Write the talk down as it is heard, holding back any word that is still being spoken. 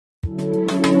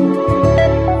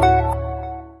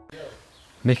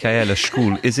Michaela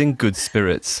Schul is in good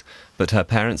spirits, but her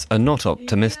parents are not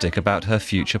optimistic about her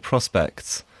future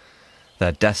prospects.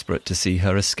 They're desperate to see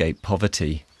her escape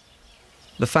poverty.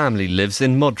 The family lives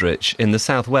in Modric, in the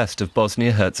southwest of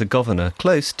Bosnia-Herzegovina,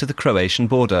 close to the Croatian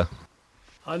border.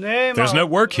 There's no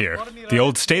work here. The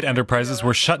old state enterprises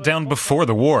were shut down before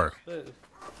the war.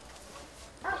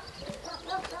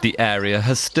 The area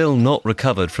has still not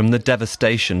recovered from the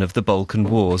devastation of the Balkan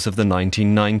Wars of the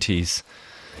 1990s.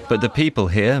 But the people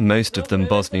here, most of them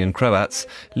Bosnian Croats,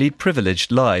 lead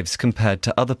privileged lives compared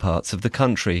to other parts of the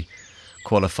country.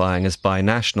 Qualifying as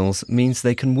binationals means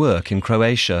they can work in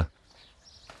Croatia.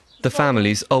 The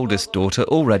family's oldest daughter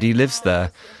already lives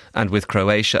there, and with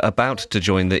Croatia about to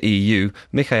join the EU,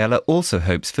 Michaela also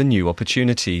hopes for new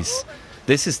opportunities.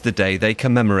 This is the day they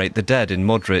commemorate the dead in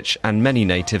Modric, and many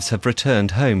natives have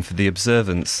returned home for the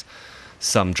observance.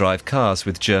 Some drive cars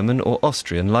with German or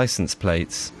Austrian license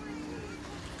plates.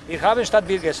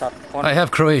 I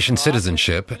have Croatian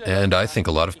citizenship, and I think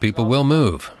a lot of people will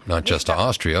move, not just to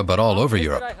Austria, but all over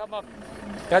Europe.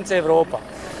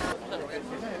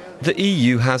 The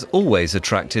EU has always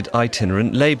attracted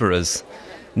itinerant labourers.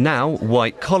 Now,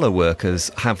 white-collar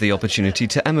workers have the opportunity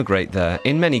to emigrate there,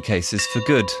 in many cases for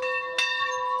good.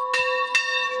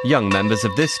 Young members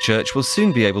of this church will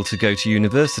soon be able to go to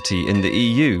university in the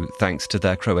EU, thanks to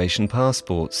their Croatian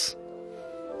passports.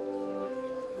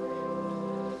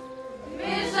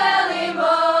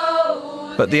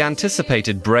 But the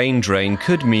anticipated brain drain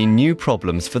could mean new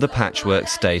problems for the patchwork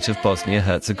state of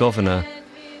Bosnia-Herzegovina,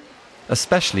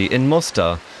 especially in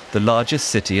Mostar, the largest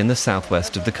city in the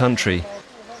southwest of the country.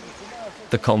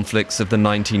 The conflicts of the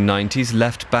 1990s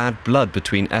left bad blood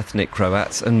between ethnic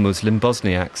Croats and Muslim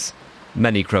Bosniaks.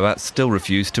 Many Croats still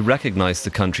refuse to recognise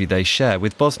the country they share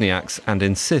with Bosniaks and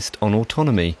insist on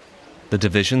autonomy. The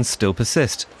divisions still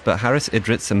persist, but Haris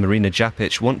Idris and Marina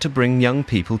Japic want to bring young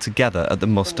people together at the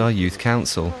Mostar Youth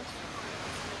Council.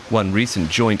 One recent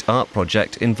joint art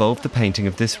project involved the painting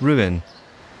of this ruin.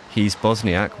 He's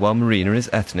Bosniak, while Marina is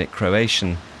ethnic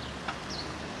Croatian.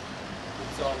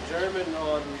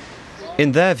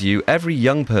 In their view, every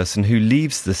young person who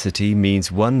leaves the city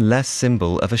means one less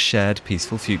symbol of a shared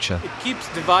peaceful future. It keeps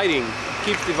dividing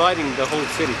the whole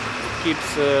city. It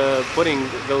keeps putting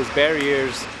those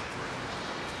barriers.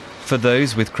 For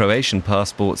those with Croatian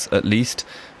passports, at least,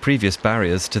 previous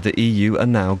barriers to the EU are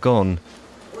now gone.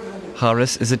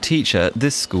 Haris is a teacher at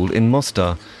this school in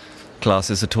Mostar.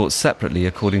 Classes are taught separately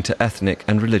according to ethnic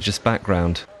and religious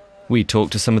background. We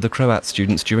talk to some of the Croat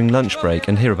students during lunch break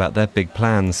and hear about their big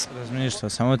plans.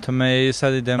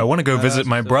 I want to go visit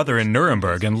my brother in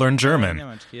Nuremberg and learn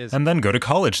German, and then go to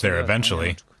college there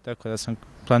eventually.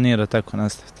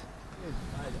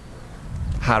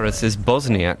 Haris's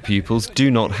Bosniak pupils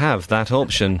do not have that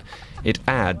option. It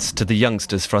adds to the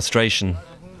youngsters' frustration.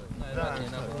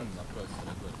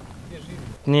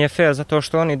 It's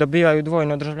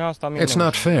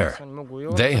not fair.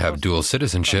 They have dual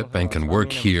citizenship and can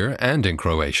work here and in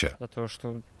Croatia. But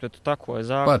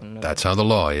that's how the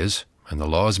law is, and the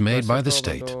law is made by the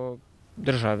state.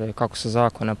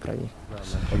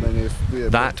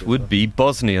 That would be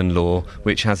Bosnian law,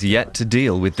 which has yet to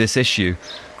deal with this issue.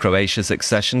 Croatia's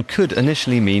accession could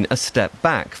initially mean a step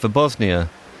back for Bosnia.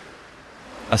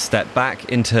 A step back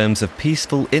in terms of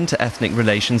peaceful inter-ethnic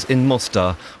relations in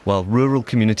Mostar, while rural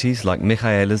communities like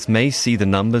Michaela's may see the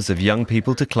numbers of young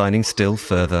people declining still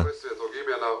further.